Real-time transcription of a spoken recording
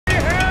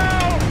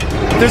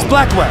There's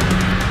Blackwell.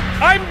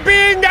 I'm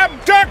being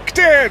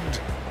abducted!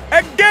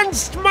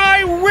 Against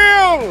my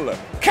will!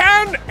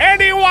 Can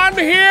anyone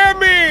hear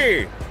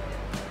me?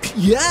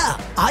 Yeah,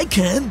 I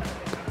can.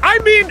 I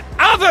mean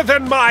other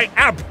than my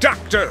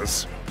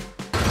abductors!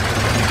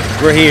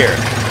 We're here.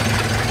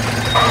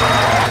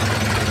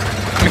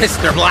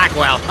 Mr.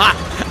 Blackwell,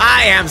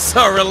 I am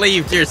so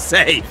relieved you're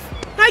safe.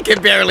 I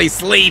can barely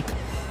sleep.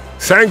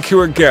 Thank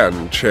you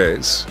again,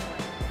 Chase.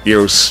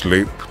 You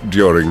sleep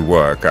during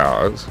work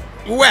hours?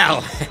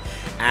 Well,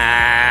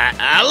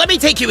 let me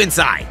take you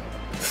inside.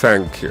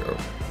 Thank you.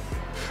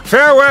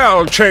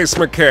 Farewell, Chase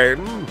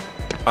McCain.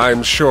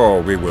 I'm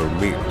sure we will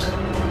meet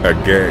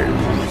again.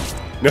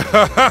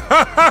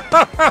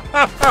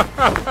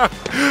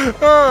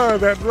 Oh,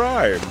 that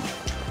rhymed.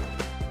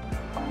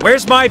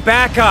 Where's my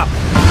backup?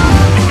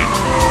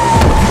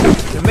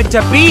 You're meant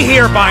to be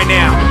here by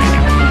now.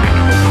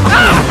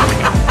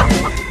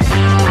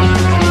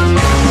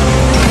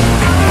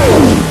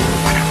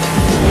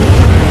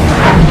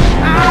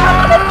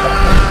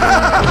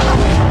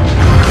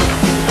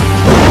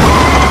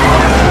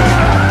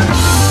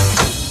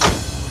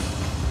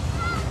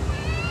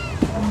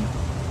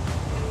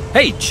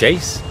 Hey,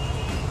 Chase.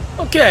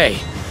 Okay,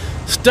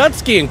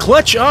 Stutsky and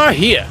Clutch are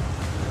here.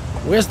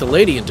 Where's the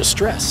lady in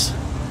distress?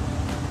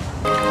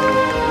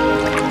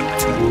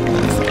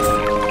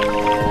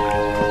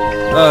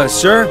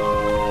 Sir?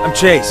 I'm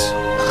Chase.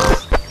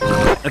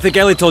 I think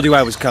Ellie told you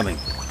I was coming.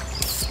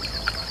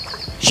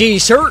 She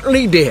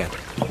certainly did.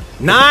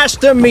 Nice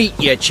to meet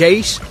you,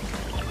 Chase.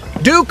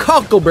 Duke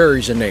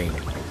Huckleberry's the name,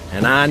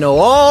 and I know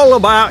all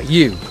about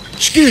you.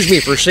 Excuse me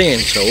for saying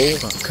so,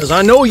 because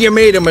I know you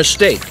made a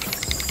mistake.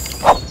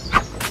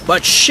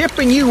 But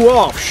shipping you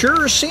off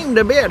sure seemed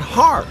a bit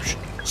harsh,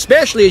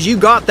 especially as you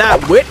got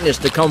that witness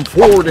to come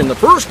forward in the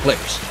first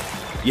place.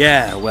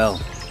 Yeah, well,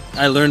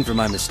 I learned from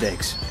my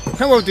mistakes.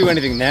 I won't do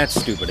anything that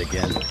stupid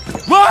again.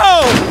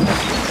 Whoa!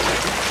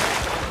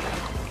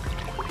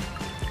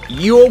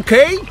 You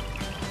okay?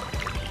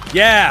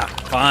 Yeah,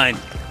 fine.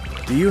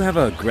 Do you have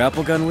a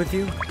grapple gun with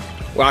you?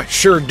 Well, I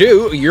sure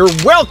do. You're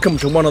welcome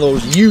to one of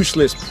those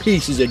useless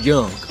pieces of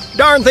junk.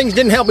 Darn things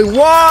didn't help me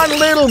one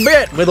little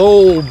bit with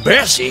old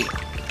Bessie.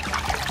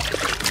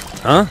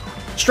 Huh?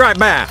 Striped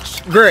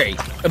bass, gray,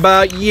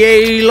 about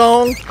yay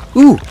long.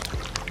 Ooh.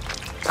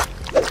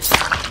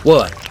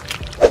 What?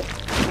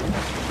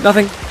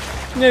 Nothing.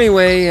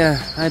 Anyway,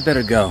 I'd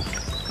better go.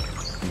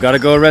 Gotta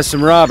go arrest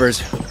some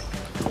robbers.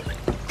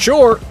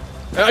 Sure.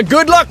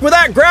 Good luck with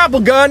that grapple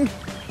gun.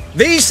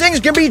 These things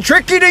can be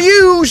tricky to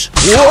use.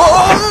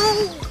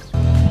 Whoa!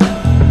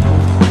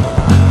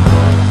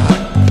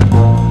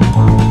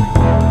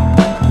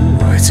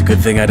 Ooh, it's a good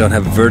thing I don't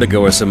have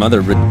vertigo or some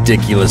other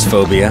ridiculous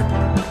phobia.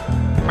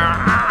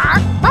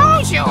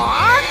 Bonjour!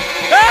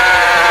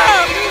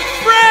 Ah!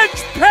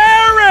 French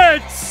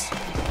parrots!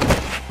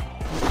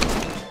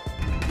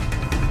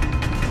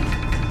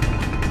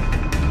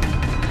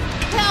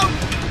 Help!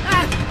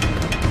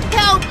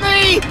 Help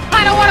me!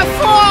 I don't want to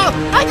fall!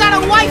 I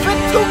got a wife and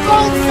 2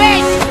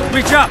 goldfish!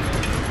 Reach up!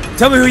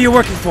 Tell me who you're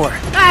working for.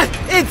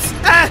 It's,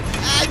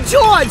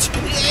 George!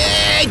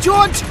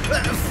 George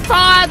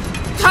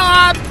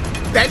Tom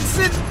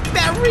Benson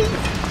Berry?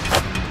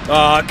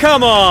 Aw,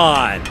 come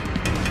on!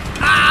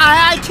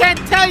 I can't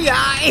tell you.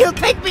 He'll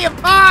take me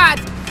apart.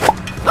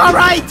 All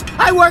right,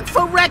 I work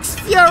for Rex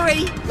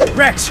Fury.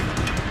 Rex!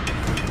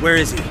 Where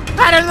is he?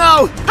 I don't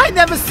know. I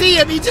never see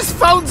him. He just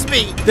phones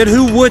me. Then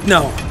who would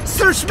know?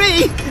 Search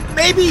me.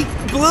 Maybe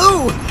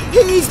Blue.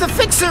 He's the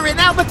fixer in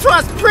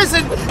Albatross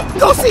Prison.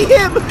 Go see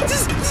him.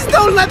 Just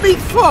don't let me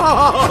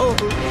fall.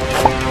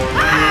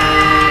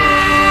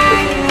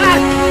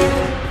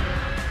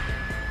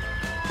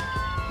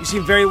 You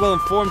seem very well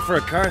informed for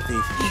a car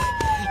thief.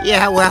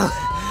 Yeah, well,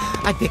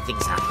 I pick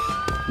things up.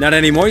 Not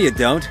anymore, you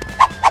don't.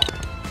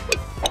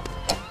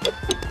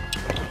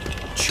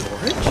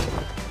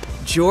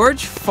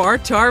 George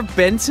Fartar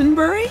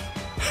Bensonbury?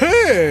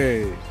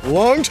 Hey!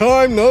 Long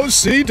time no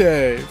see,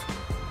 Dave.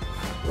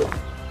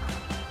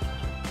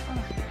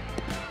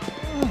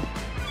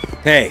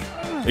 Hey,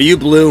 are you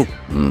Blue?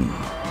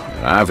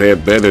 I've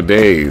had better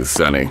days,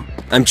 Sonny.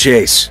 I'm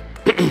Chase.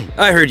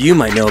 I heard you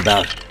might know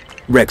about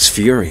Rex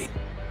Fury.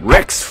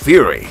 Rex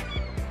Fury?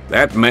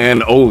 That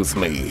man owes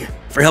me.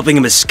 For helping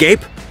him escape?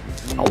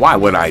 Why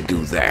would I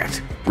do that?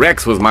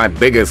 Rex was my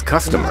biggest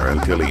customer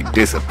until he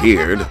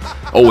disappeared,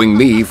 owing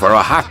me for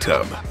a hot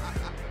tub.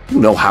 You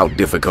know how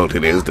difficult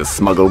it is to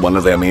smuggle one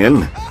of them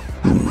in?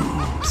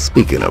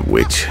 Speaking of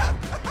which,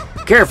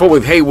 careful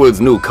with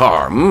Haywood's new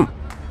car,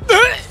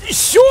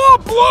 Sure,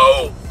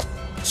 Blue!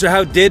 So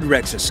how did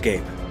Rex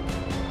escape?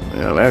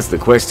 Well, that's the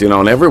question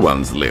on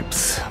everyone's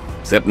lips.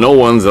 Except no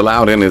one's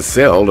allowed in his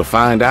cell to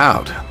find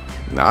out.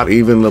 Not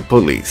even the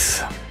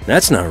police.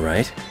 That's not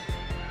right.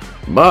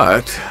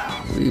 But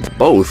we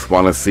both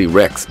want to see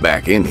Rex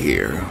back in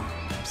here.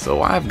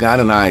 So I've got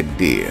an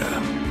idea.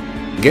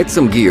 Get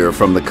some gear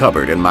from the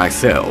cupboard in my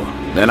cell.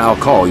 Then I'll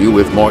call you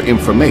with more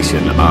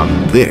information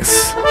on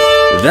this.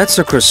 That's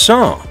a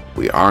croissant.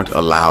 We aren't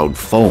allowed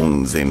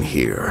phones in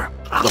here.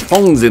 The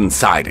phone's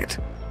inside it.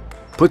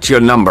 Put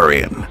your number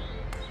in.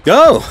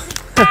 Go!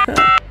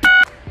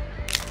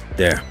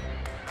 There.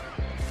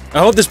 I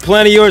hope this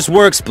plan of yours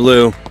works,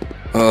 Blue.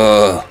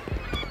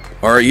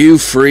 Are you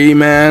free,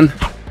 man?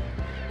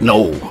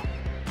 No.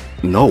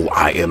 No,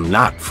 I am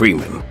not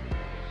Freeman.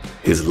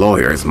 His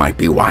lawyers might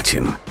be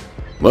watching.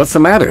 What's the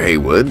matter,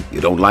 Haywood?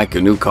 You don't like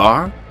your new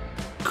car?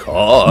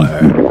 Car?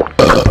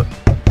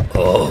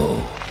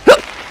 Oh.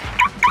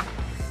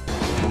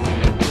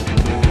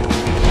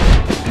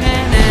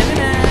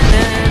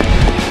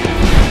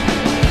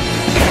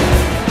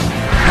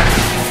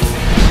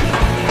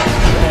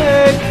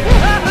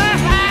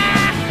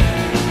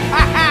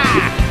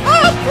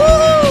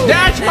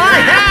 That's my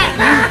hat,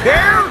 you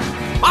care?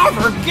 Oh,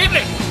 forget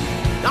it.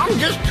 I'm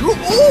just too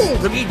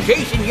old to be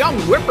chasing young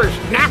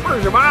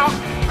whippersnappers about.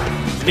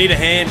 Need a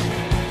hand?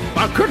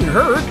 I couldn't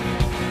hurt.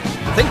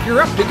 Think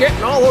you're up to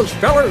getting all those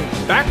fellers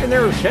back in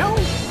their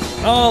cells?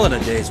 All in a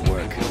day's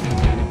work.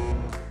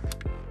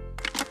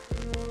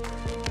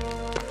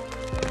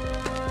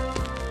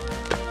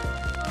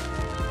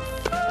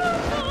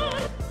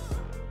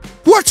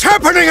 What's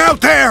happening out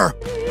there?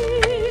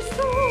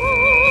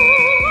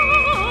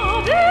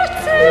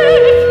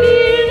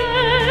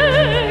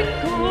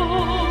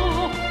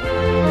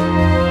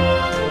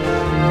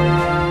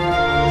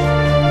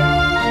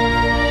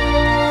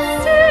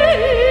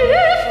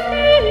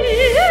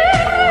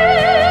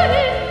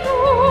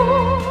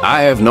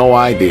 I have no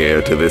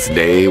idea to this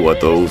day what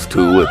those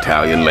two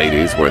Italian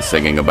ladies were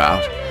singing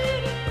about.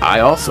 I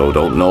also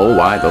don't know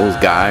why those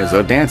guys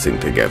are dancing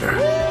together.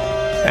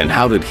 And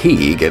how did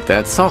he get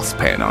that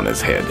saucepan on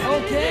his head?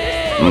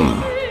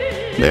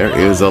 There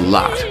is a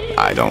lot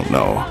I don't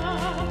know.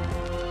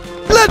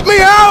 Let me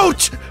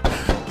out!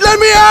 Let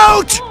me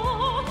out!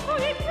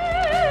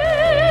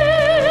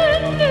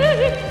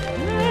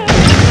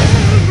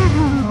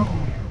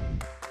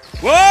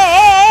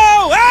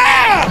 Whoa! Ah!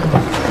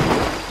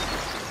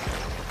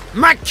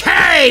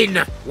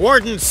 McCain!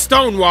 Warden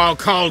Stonewall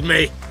called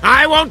me.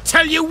 I won't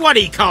tell you what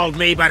he called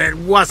me, but it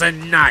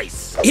wasn't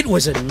nice. It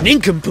was a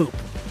nincompoop.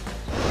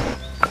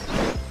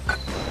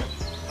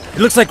 It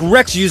looks like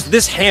Rex used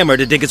this hammer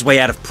to dig his way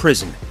out of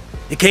prison.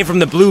 It came from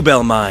the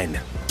Bluebell mine.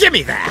 Give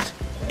me that.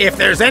 If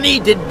there's any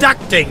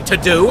deducting to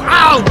do,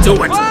 I'll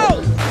do it.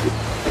 Whoa!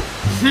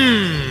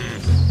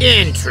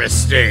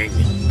 Interesting.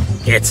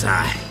 It's a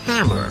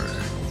hammer.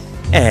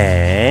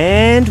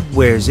 And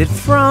where's it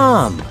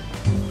from?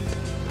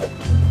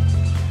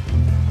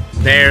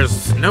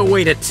 There's no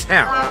way to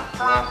tell.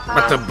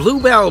 But the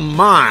Bluebell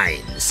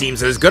mine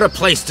seems as good a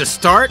place to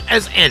start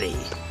as any.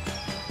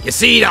 You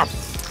see, there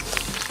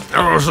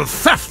was a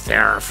theft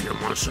there a few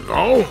months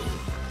ago.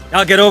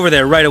 I'll get over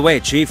there right away,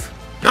 Chief.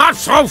 Not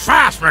so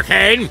fast,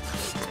 McCain.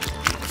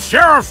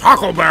 Sheriff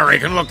Huckleberry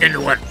can look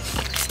into it.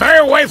 Stay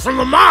away from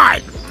the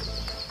mine.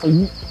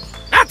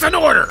 That's an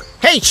order.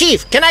 Hey,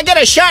 Chief, can I get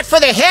a shot for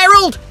the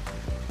Herald?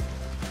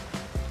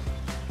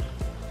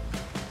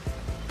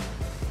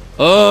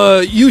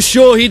 You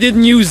sure he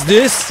didn't use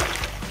this?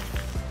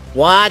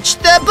 Watch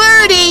the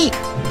birdie!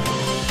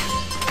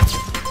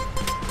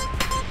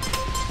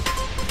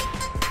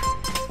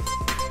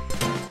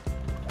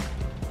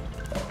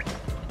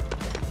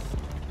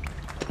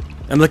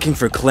 I'm looking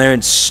for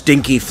Clarence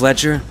Stinky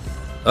Fletcher.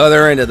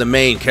 Other end of the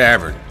main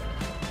cavern.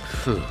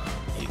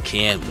 You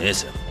can't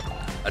miss him.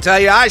 I tell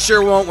you, I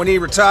sure won't when he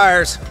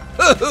retires.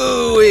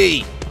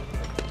 Hoo-hoo-wee!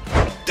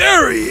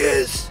 There he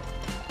is!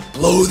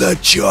 Blow the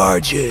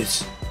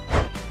charges!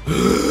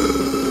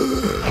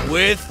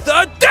 With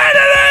the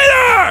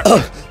detonator!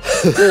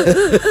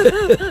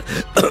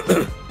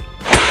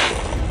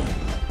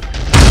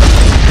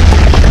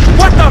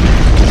 What the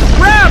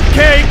crab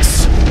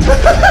cakes?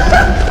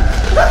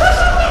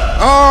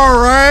 All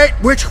right,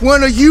 which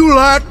one of you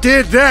lot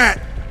did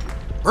that?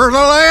 For the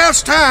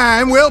last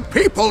time, will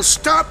people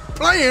stop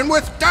playing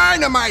with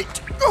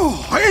dynamite?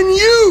 Oh, and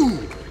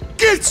you!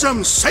 Get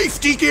some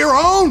safety gear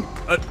on!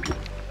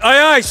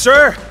 Aye, aye,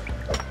 sir.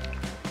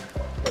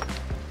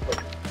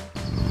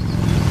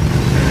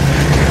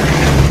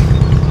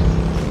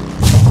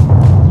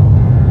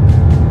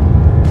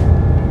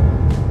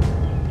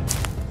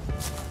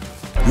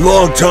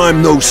 Long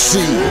time no see,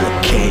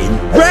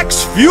 McCain.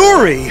 Rex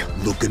Fury!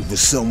 Looking for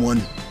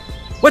someone?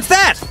 What's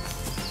that?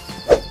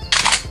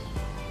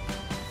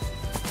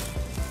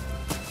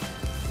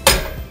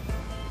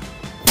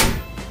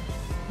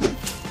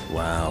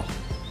 Wow.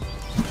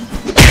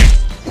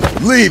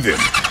 Leave him.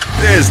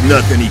 There's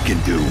nothing he can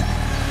do.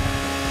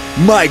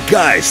 My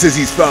guy says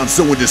he's found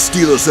someone to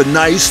steal us a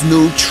nice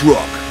new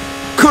truck.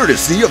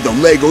 Courtesy of the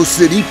Lego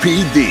City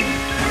PD.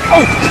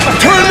 Oh!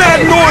 Turn that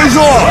noise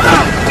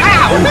off!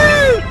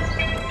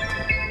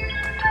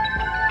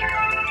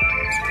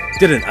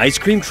 Did an ice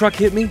cream truck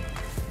hit me?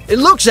 It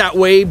looks that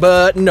way,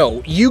 but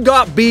no, you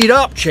got beat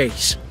up,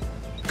 Chase.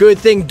 Good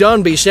thing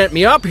Dunby sent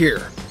me up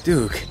here.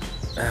 Duke.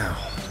 Ow.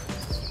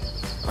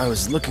 I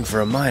was looking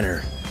for a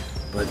miner,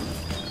 but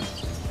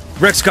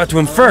Rex got to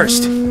him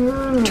first.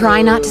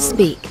 Try not to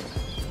speak.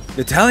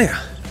 Natalia,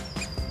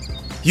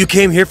 you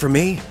came here for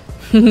me?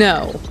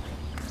 No.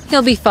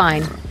 He'll be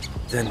fine.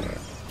 Then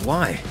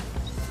Why?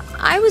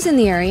 I was in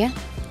the area.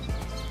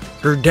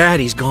 Her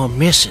daddy's gone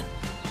missing.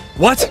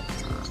 What?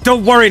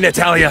 Don't worry,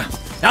 Natalia.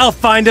 I'll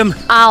find him.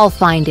 I'll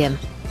find him.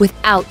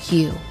 Without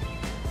you.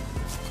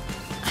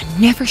 I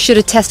never should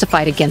have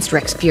testified against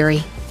Rex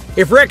Fury.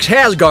 If Rex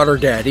has got her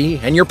daddy,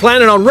 and you're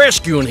planning on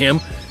rescuing him,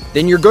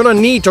 then you're gonna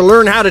need to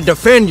learn how to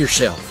defend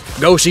yourself.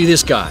 Go see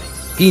this guy.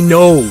 He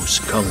knows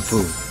Kung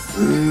Fu.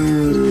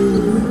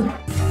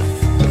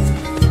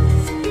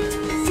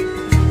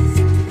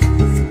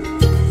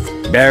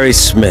 Barry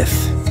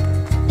Smith.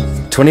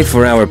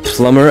 24-hour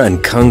plumber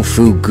and Kung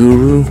Fu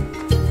guru.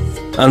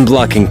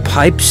 Unblocking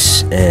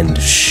pipes and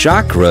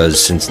chakras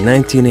since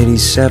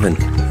 1987.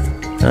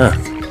 Huh.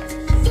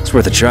 It's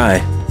worth a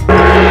try.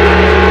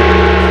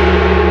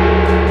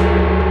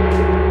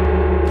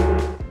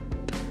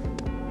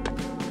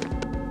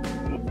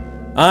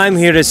 I'm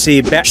here to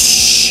see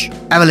Shh!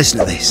 Have a listen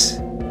to this.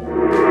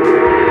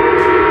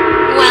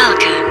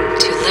 Welcome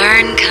to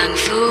Learn Kung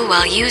Fu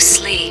while you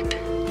sleep.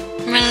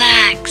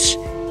 Relax.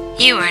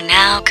 You are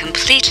now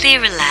completely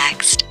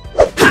relaxed.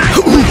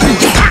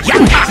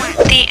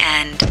 The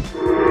end.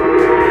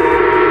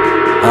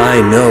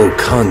 I know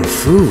Kung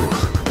Fu.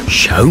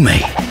 Show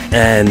me.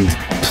 And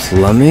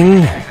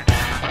plumbing?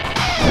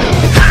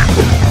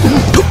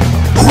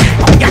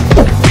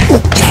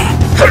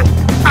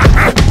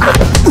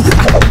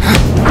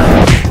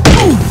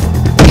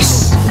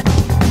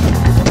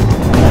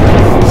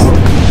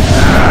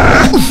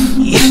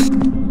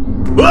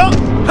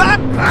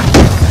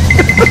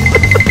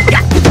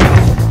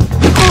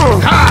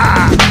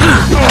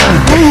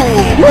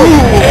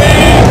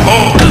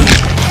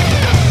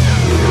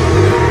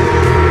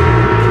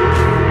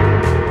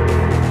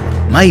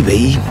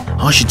 Maybe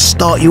I should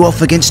start you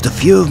off against a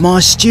few of my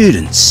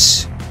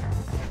students.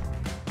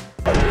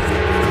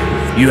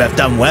 You have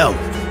done well.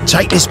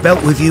 Take this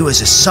belt with you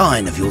as a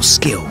sign of your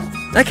skill.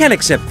 I can't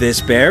accept this,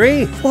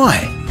 Barry.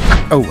 Why?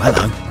 Oh,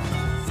 hello.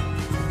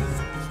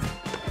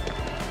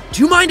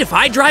 Do you mind if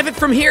I drive it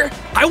from here?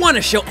 I want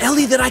to show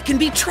Ellie that I can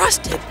be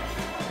trusted.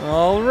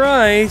 All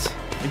right.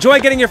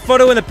 Enjoy getting your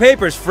photo in the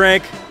papers,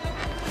 Frank.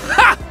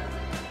 Ha!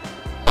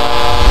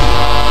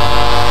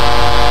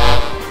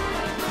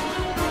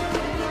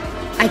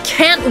 I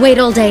can't wait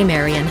all day,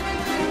 Marion.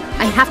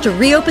 I have to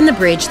reopen the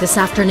bridge this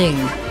afternoon.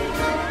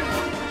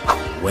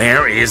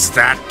 Where is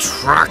that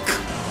truck?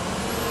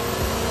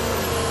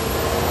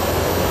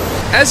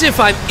 As if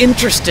I'm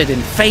interested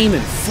in fame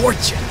and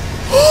fortune.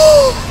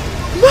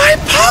 My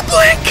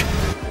public!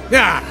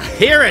 Ah,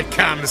 here it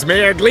comes,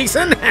 Mayor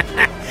Gleason.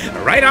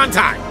 Right on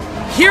time.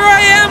 Here I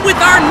am with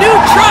our new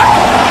truck!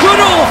 Good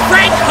old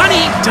Frank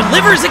Honey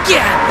delivers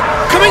again!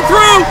 Coming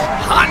through!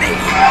 Honey!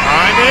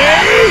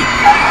 Honey!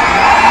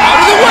 Out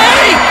of the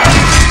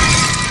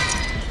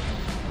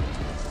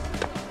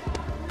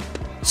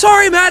way!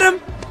 Sorry,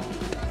 madam.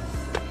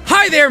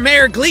 Hi there,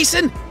 Mayor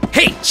Gleason.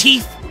 Hey,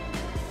 Chief.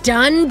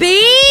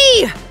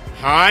 Dunby!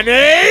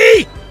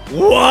 Honey!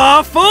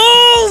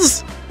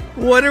 Waffles!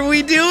 What are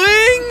we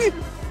doing?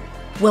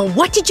 Well,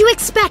 what did you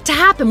expect to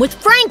happen with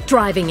Frank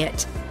driving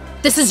it?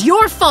 This is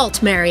your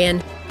fault,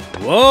 Marion.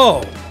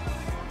 Whoa!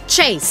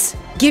 Chase,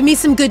 give me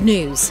some good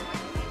news.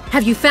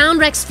 Have you found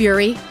Rex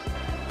Fury?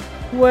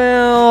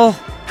 Well...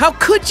 How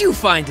could you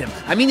find him?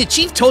 I mean, the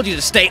Chief told you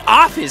to stay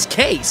off his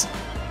case.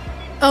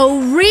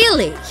 Oh,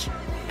 really?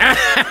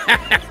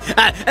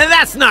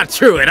 That's not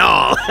true at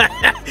all.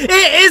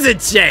 Is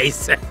it,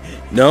 Chase?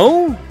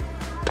 No?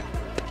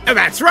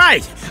 That's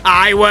right.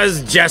 I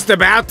was just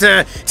about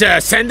to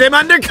send him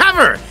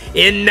undercover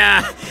in,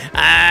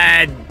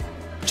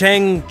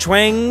 Chang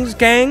Chuang's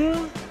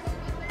gang?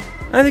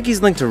 I think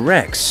he's linked to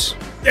Rex.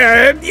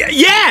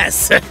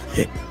 Yes!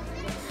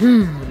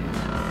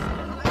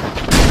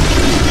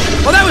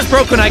 Well, that was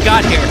broke when I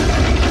got here.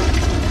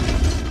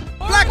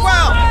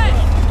 Blackwell!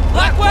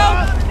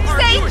 Blackwell!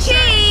 Say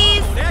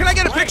cheese! Can I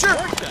get a picture?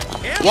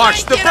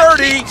 Watch the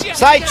birdie!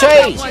 Say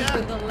cheese!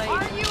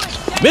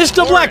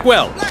 Mr.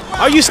 Blackwell,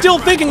 are you still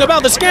thinking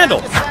about the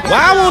scandal?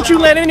 Why won't you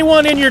let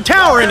anyone in your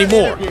tower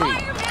anymore?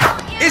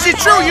 Is it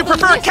true you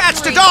prefer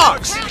cats to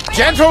dogs?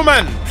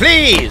 Gentlemen,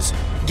 please,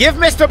 give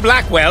Mr.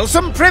 Blackwell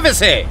some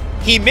privacy.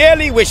 He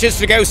merely wishes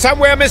to go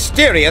somewhere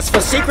mysterious for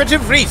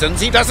secretive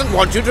reasons he doesn't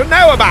want you to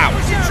know about.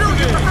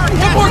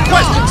 One more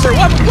question, sir.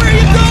 Where are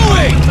you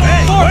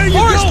going?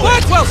 Forrest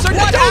Blackwell, sir.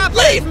 Don't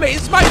leave me.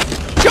 It's my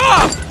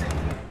job.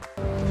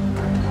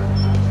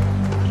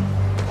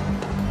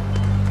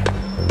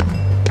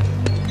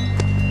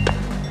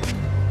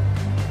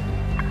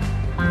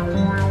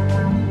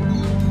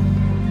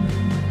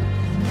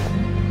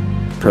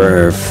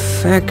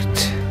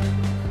 Perfect.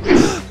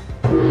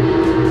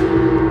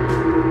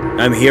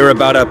 I'm here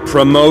about a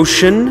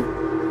promotion.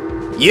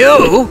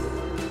 You?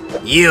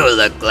 You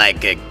look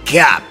like a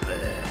cop.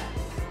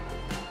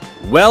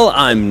 Well,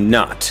 I'm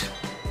not.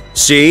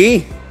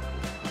 See?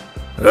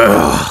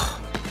 Ugh.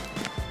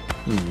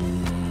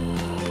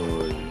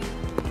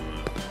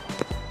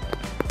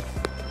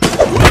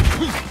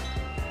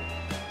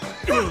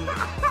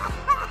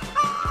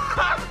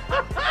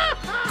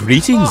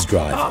 Greetings,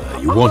 driver.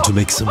 You want to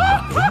make some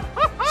money?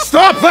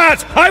 Stop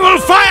that! I will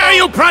fire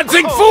you,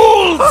 prancing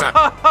fools!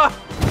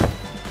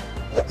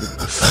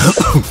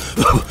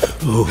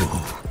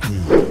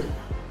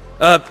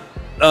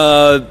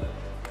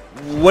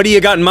 What do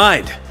you got in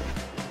mind?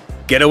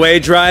 Getaway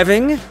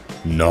driving?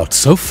 Not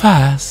so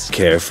fast.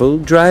 Careful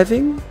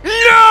driving?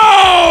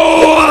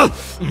 No!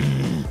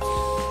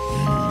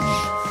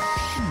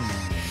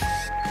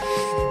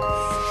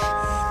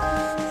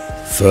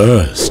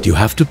 First, you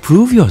have to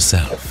prove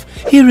yourself.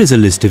 Here is a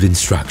list of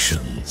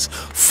instructions.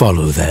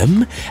 Follow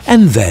them,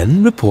 and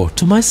then report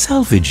to my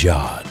salvage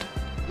yard.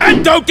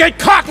 And don't get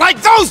caught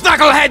like those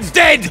knuckleheads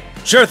did!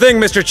 Sure thing,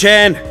 Mr.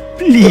 Chan.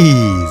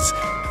 Please,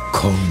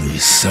 call me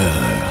sir.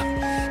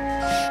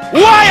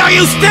 Why are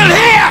you still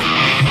here?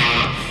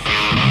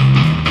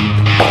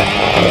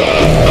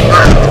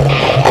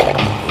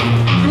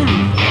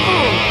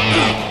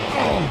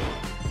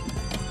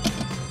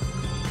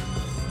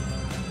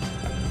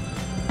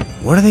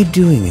 What are they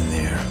doing in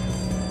there?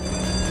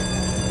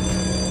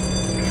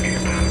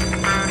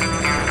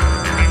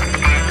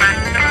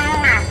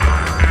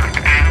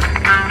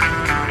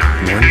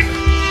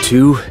 One,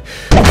 two...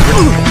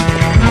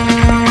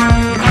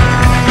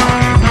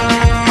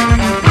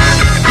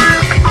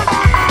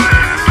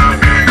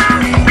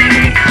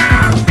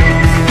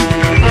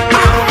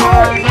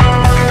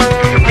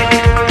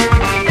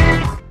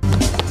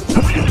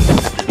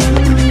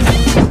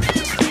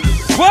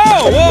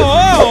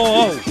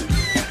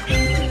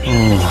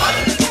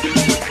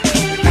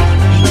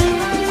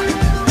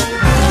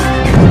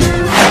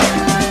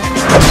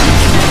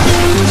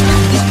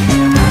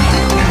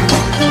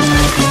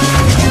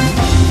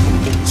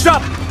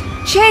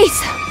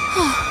 Chase!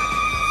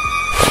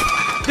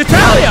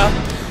 Natalia!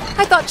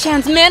 I thought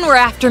Chan's men were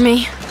after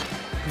me.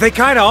 They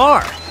kinda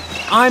are.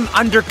 I'm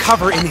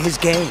undercover in his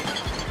gang.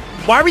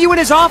 Why were you in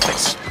his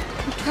office?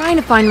 I'm trying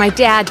to find my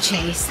dad,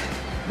 Chase.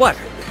 What?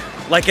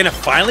 Like in a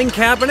filing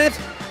cabinet?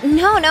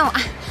 No.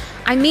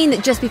 I mean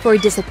that just before he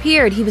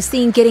disappeared, he was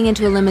seen getting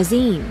into a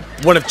limousine.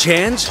 One of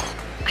Chan's?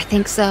 I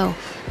think so.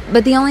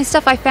 But the only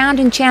stuff I found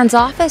in Chan's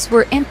office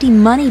were empty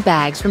money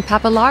bags from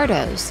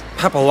Papalardo's.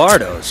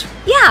 Papalardo's?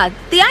 Yeah,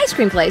 the ice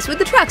cream place with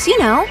the trucks, you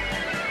know.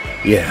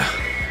 Yeah,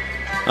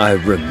 I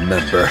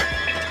remember.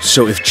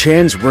 So if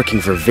Chan's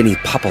working for Vinny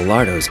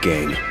Papalardo's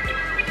gang,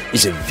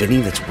 is it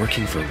Vinny that's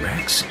working for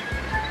Rex?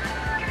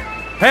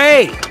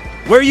 Hey!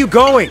 Where are you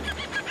going?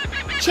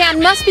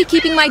 Chan must be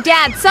keeping my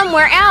dad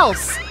somewhere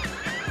else.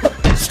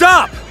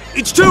 Stop!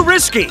 It's too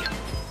risky!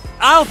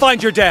 I'll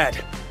find your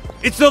dad.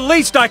 It's the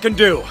least I can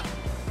do.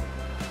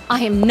 I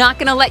am not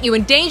gonna let you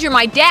endanger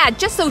my dad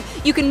just so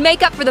you can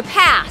make up for the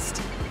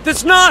past.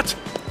 That's not!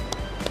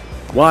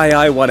 Why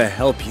I want to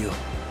help you.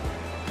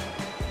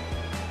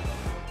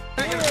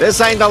 This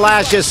ain't the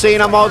last you've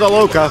seen of Mo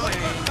DeLuca.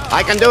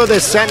 I can do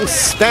this sentence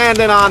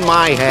standing on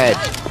my head.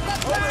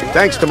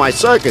 Thanks to my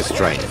circus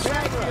trainers.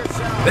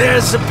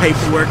 There's the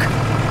paperwork.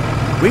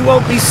 We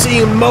won't be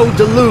seeing Mo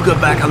DeLuca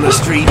back on the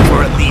street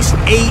for at least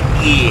 8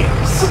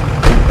 years.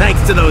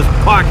 Thanks to those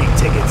parking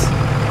tickets.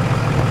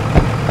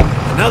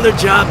 Another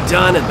job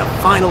done and the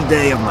final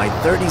day of my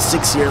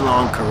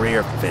 36-year-long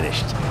career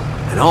finished.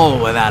 And all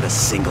without a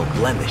single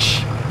blemish.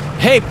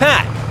 Hey,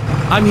 Pat.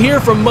 I'm here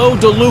from Mo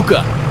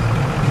DeLuca.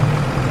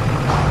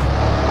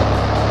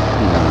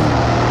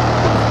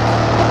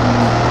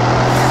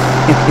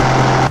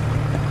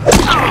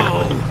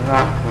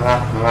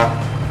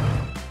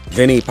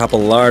 Vinny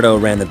Papalardo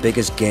ran the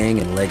biggest gang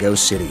in Lego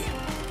City.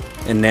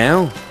 And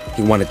now,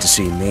 he wanted to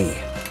see me.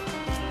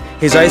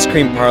 His ice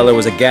cream parlor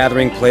was a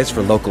gathering place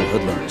for local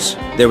hoodlums.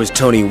 There was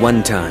Tony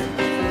One Time.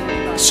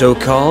 So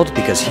called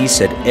because he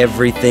said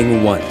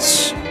everything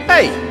once.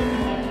 Hey!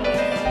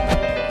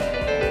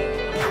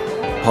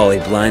 Holly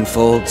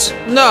Blindfolds.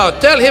 No,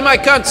 tell him I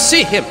can't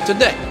see him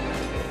today.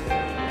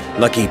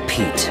 Lucky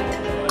Pete.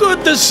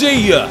 Good to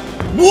see ya.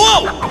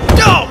 Whoa!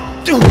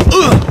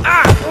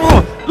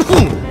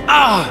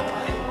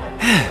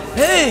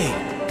 Hey!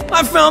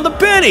 I found the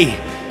penny!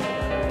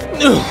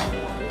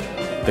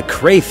 The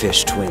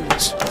Crayfish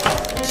Twins.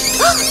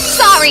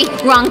 Sorry,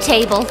 wrong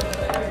table.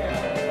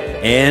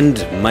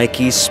 And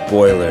Mikey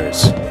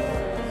Spoilers.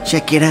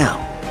 Check it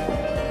out.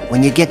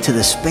 When you get to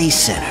the Space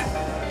Center,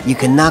 you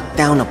can knock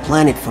down a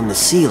planet from the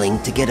ceiling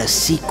to get a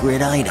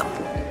secret item.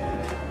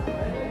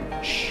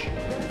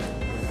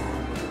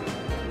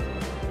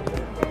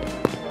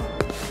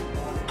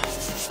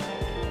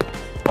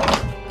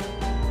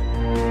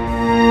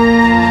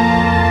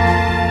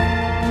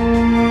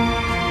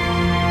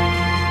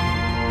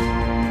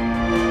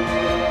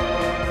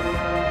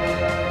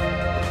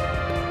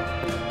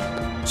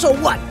 So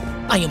what?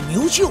 I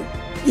amuse you?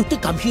 You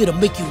think I'm here to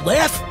make you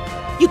laugh?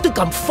 You think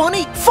I'm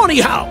funny? Funny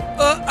how?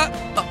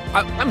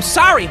 I'm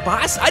sorry,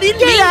 boss. I didn't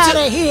Get mean out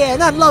to... of here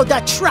and unload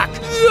that truck.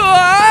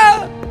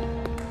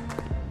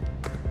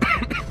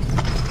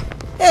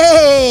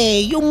 Hey,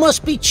 you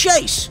must be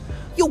Chase.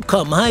 You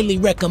come highly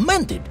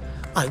recommended.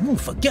 I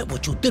won't forget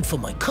what you did for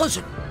my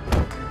cousin.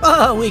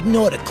 Oh,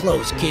 ignore the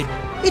clothes, kid.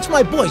 It's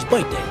my boy's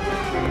birthday.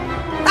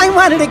 I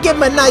wanted to give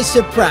him a nice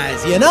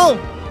surprise, you know?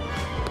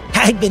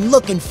 I've been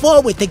looking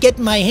forward to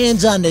getting my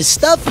hands on the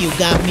stuff you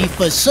got me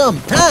for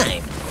some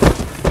time.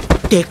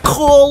 They're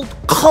called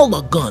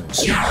color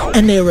guns,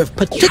 and they're of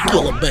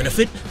particular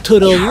benefit to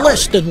the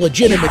less than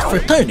legitimate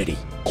fraternity.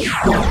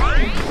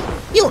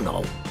 You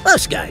know,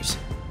 us guys.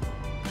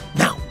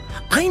 Now,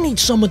 I need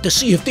someone to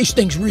see if these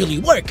things really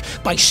work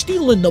by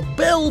stealing the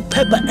bell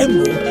pepper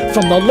emerald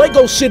from the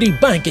Lego City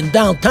Bank in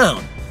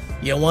downtown.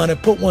 You want to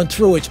put one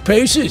through its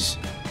paces?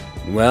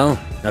 Well,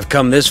 I've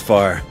come this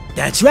far.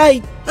 That's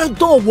right. And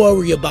don't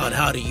worry about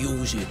how to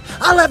use it.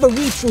 I'll have a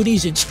read through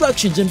these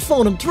instructions and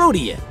phone them through to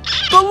you.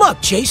 Good luck,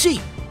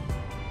 Chasey.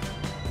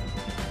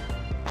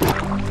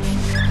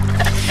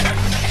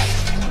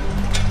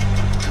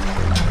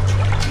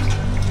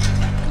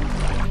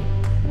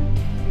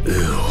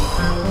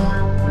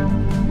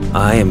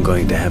 I am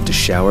going to have to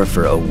shower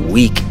for a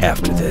week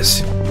after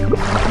this.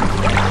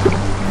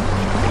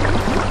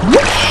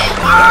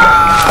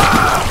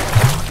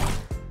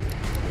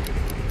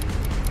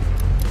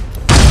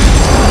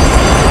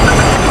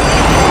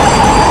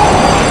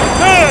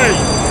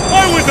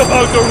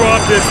 About to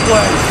rob this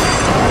place.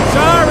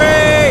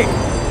 Sorry!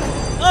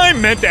 I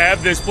meant to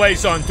have this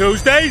place on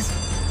Tuesdays,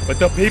 but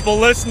the people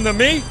listen to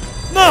me?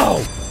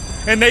 No!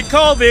 And they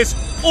call this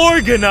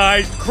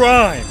organized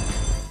crime.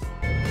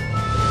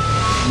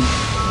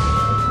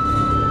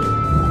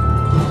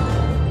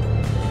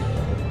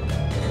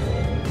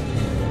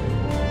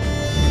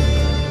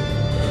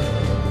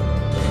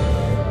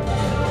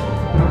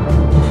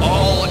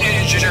 All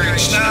engineering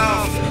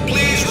staff,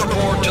 please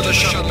report to the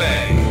shuttle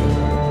bay.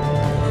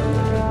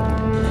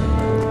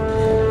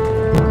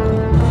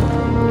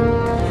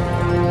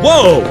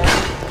 Whoa!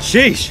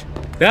 Sheesh!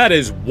 That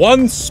is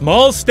one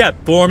small step,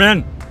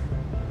 Foreman.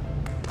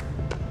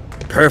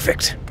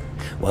 Perfect.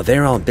 While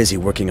they're all busy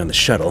working on the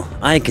shuttle,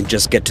 I can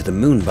just get to the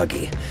moon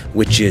buggy,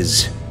 which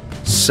is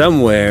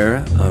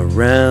somewhere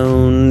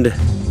around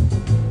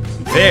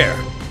there.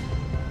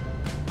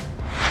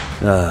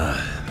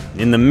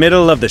 In the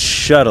middle of the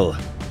shuttle.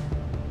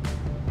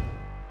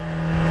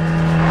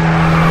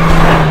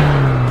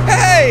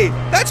 Hey!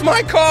 That's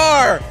my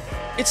car!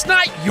 It's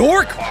not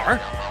your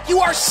car! You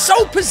are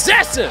so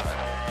possessive!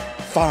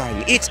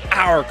 Fine, it's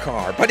our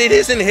car, but it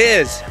isn't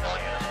his.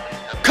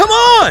 Come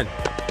on!